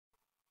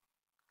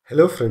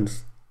Hello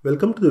friends,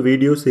 welcome to the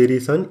video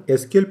series on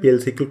SQL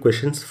PLSQL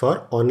questions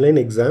for online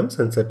exams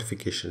and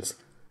certifications.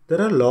 There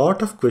are a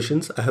lot of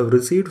questions I have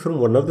received from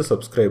one of the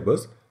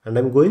subscribers and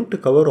I'm going to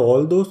cover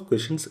all those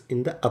questions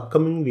in the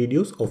upcoming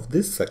videos of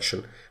this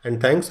section. And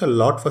thanks a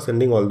lot for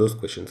sending all those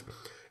questions.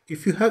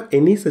 If you have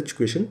any such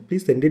question,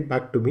 please send it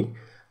back to me.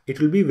 It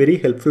will be very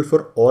helpful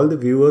for all the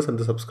viewers and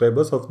the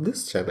subscribers of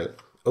this channel.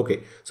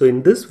 Okay, so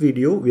in this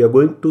video, we are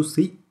going to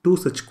see two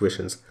such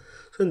questions.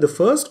 So in the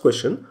first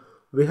question,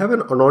 we have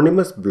an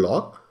anonymous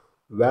block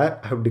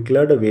where I have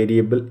declared a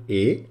variable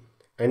A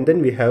and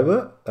then we have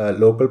a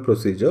local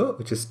procedure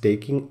which is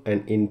taking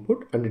an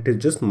input and it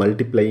is just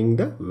multiplying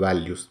the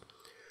values.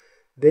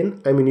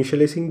 Then I'm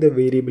initializing the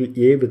variable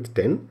A with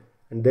 10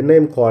 and then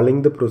I'm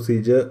calling the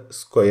procedure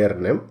square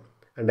num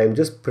and I'm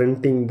just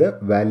printing the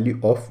value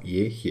of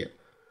A here.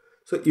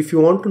 So if you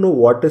want to know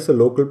what is a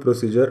local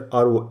procedure,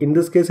 or in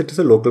this case it is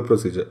a local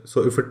procedure.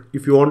 So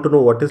if you want to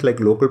know what is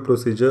like local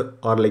procedure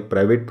or like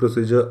private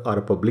procedure or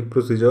a public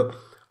procedure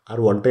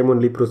or one time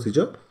only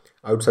procedure,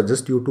 I would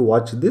suggest you to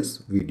watch this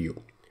video.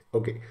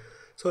 Okay,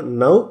 so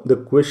now the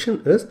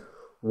question is,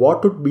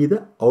 what would be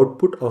the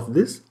output of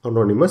this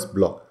anonymous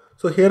block?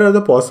 So here are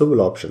the possible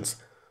options.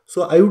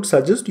 So I would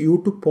suggest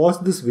you to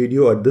pause this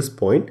video at this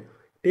point,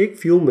 take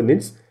few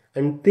minutes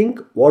and think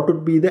what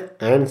would be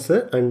the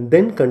answer and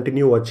then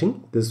continue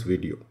watching this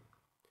video.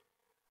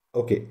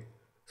 Okay,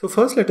 so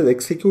first let us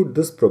execute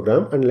this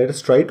program and let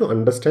us try to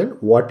understand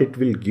what it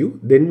will give.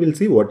 Then we'll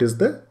see what is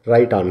the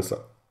right answer.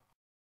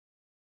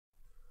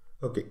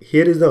 Okay,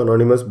 here is the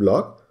anonymous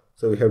block.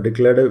 So we have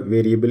declared a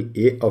variable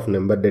A of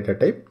number data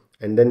type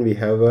and then we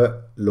have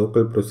a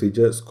local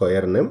procedure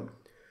square num.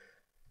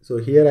 So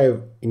here I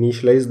have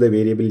initialized the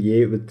variable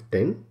A with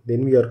 10.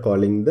 Then we are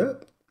calling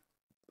the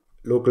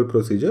local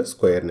procedure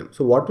square num.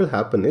 So what will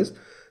happen is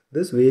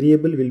this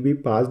variable will be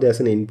passed as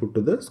an input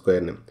to the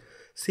square num.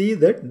 See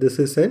that this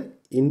is an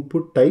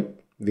input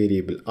type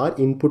variable or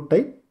input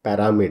type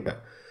parameter.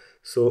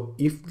 So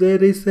if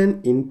there is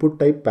an input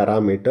type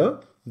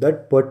parameter,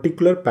 that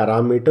particular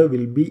parameter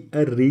will be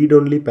a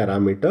read-only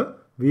parameter.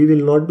 We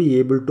will not be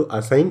able to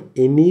assign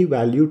any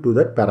value to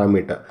that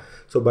parameter.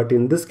 So but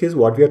in this case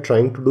what we are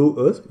trying to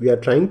do is we are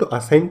trying to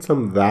assign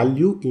some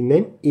value in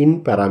an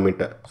in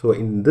parameter. So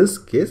in this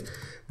case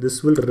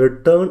this will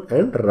return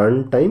an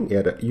runtime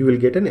error. You will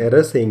get an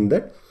error saying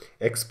that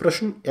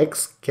expression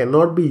X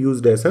cannot be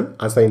used as an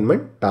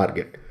assignment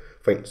target.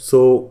 Fine.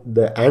 So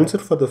the answer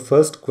for the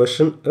first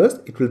question is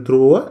it will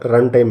throw a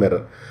runtime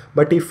error.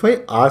 But if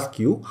I ask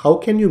you, how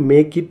can you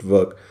make it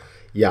work?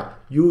 Yeah,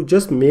 you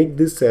just make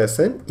this as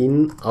an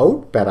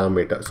in-out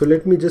parameter. So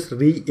let me just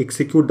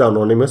re-execute the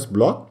anonymous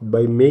block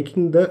by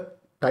making the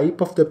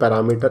type of the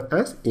parameter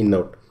as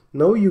in-out.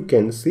 Now you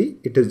can see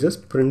it is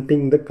just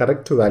printing the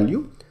correct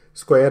value,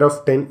 square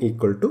of 10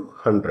 equal to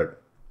 100.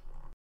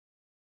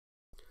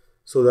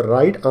 So the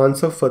right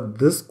answer for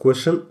this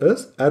question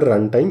is a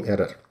runtime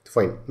error.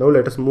 Fine. Now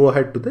let us move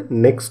ahead to the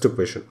next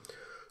question.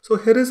 So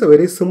here is a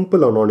very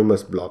simple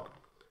anonymous block.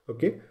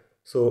 Okay.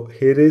 So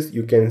here is,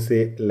 you can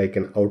say like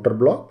an outer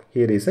block.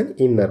 Here is an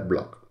inner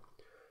block.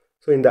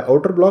 So in the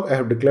outer block, I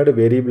have declared a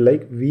variable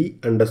like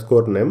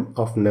v_num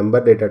of number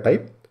data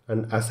type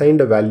and assigned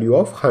a value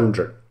of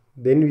 100.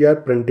 Then we are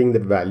printing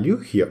that value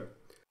here.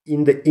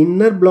 In the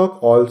inner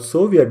block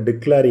also we are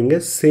declaring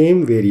a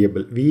same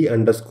variable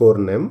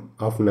v_num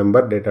of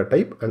number data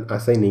type and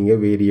assigning a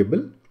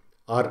variable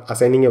or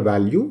assigning a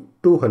value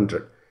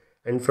 200.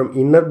 And from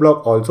inner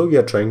block also we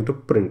are trying to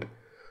print.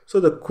 So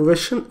the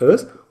question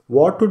is,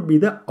 what would be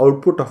the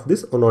output of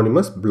this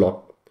anonymous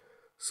block?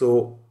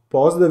 So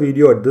pause the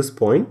video at this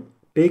point,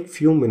 take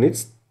few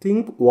minutes,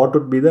 think what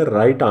would be the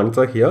right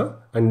answer here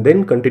and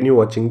then continue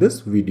watching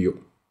this video.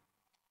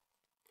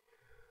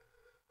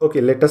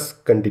 Okay, let us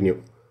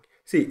continue.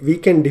 See, we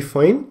can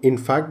define in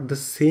fact the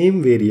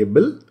same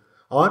variable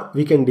or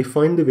we can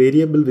define the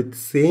variable with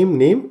same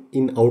name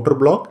in outer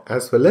block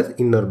as well as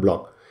inner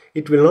block.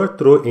 It will not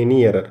throw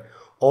any error.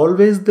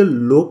 Always the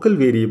local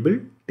variable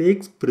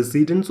takes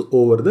precedence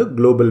over the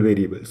global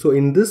variable. So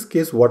in this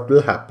case what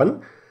will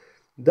happen?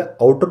 The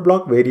outer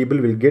block variable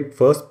will get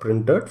first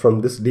printed from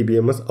this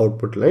DBMS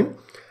output line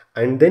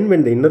and then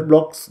when the inner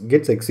blocks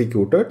gets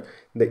executed,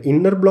 the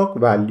inner block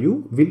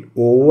value will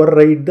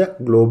override the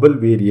global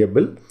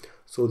variable.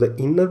 So the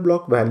inner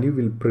block value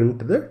will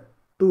print the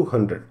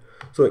 200.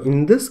 So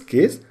in this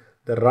case,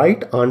 the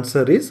right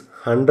answer is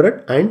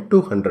 100 and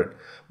 200.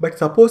 But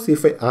suppose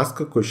if I ask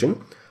a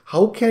question,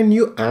 how can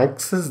you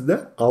access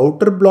the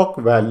outer block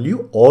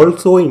value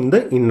also in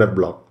the inner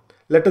block?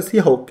 Let us see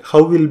how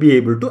we'll be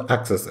able to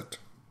access it.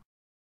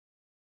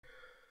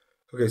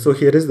 Okay, so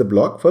here is the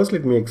block. First,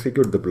 let me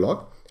execute the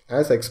block.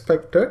 As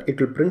expected,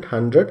 it will print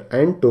 100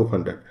 and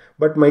 200.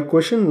 But my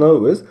question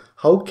now is,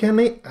 how can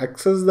I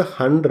access the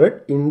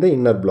 100 in the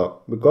inner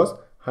block? Because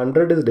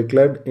 100 is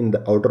declared in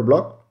the outer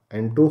block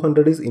and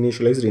 200 is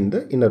initialized in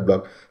the inner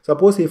block.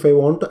 Suppose if I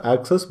want to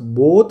access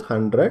both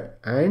 100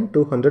 and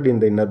 200 in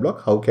the inner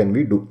block, how can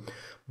we do?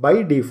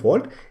 By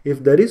default,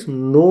 if there is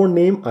no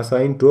name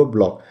assigned to a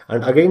block,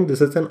 and again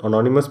this is an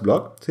anonymous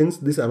block, since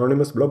this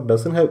anonymous block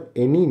doesn't have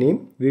any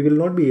name, we will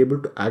not be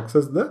able to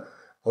access the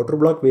outer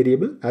block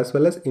variable as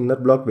well as inner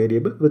block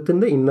variable within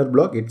the inner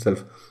block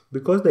itself,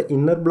 because the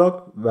inner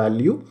block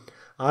value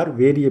or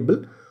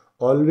variable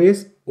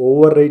always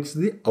overrides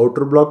the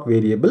outer block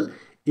variable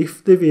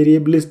if the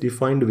variable is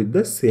defined with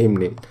the same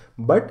name.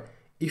 But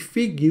if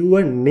we give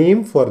a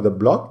name for the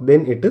block,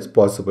 then it is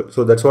possible.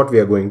 So that's what we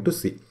are going to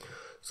see.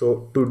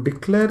 So to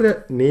declare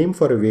a name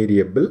for a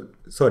variable,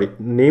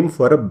 name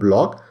for a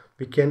block,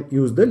 we can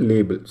use the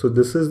label. So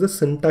this is the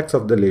syntax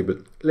of the label.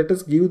 Let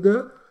us give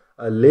the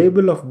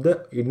label of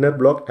the inner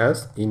block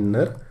as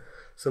inner.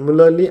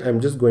 Similarly, I'm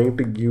just going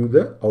to give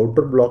the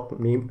outer block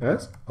name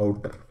as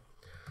outer.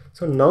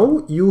 So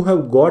now you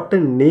have got a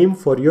name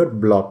for your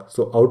block.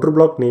 So outer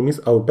block name is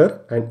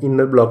outer and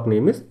inner block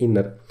name is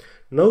inner.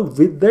 Now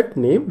with that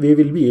name, we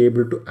will be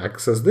able to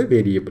access the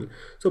variable.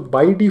 So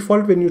by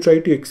default, when you try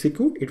to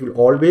execute, it will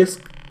always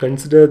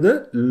consider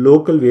the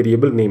local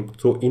variable name.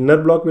 So inner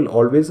block will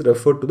always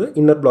refer to the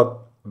inner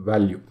block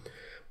value.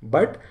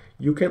 But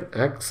you can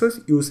access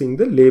using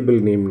the label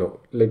name now.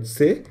 Let's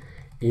say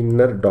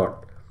inner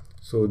dot.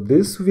 So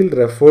this will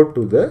refer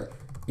to the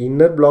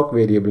inner block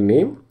variable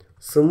name.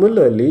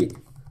 Similarly,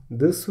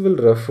 this will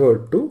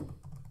refer to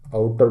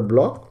outer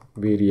block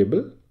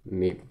variable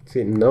name.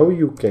 See, now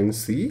you can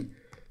see,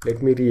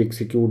 let me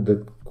re-execute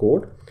the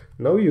code.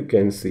 Now you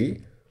can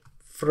see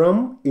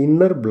from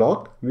inner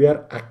block, we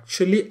are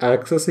actually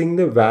accessing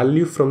the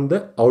value from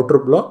the outer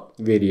block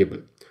variable.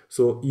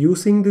 So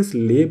using this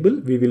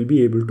label, we will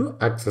be able to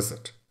access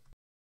it.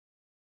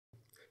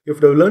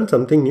 If you have learned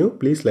something new,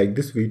 please like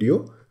this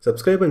video,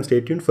 subscribe and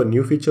stay tuned for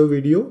new feature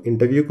video,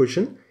 interview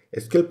question,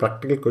 SQL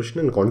practical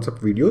question and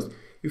concept videos.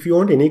 If you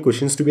want any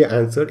questions to be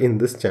answered in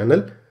this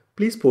channel,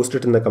 please post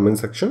it in the comment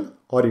section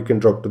or you can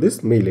drop to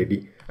this mail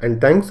ID. And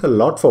thanks a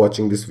lot for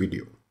watching this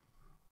video.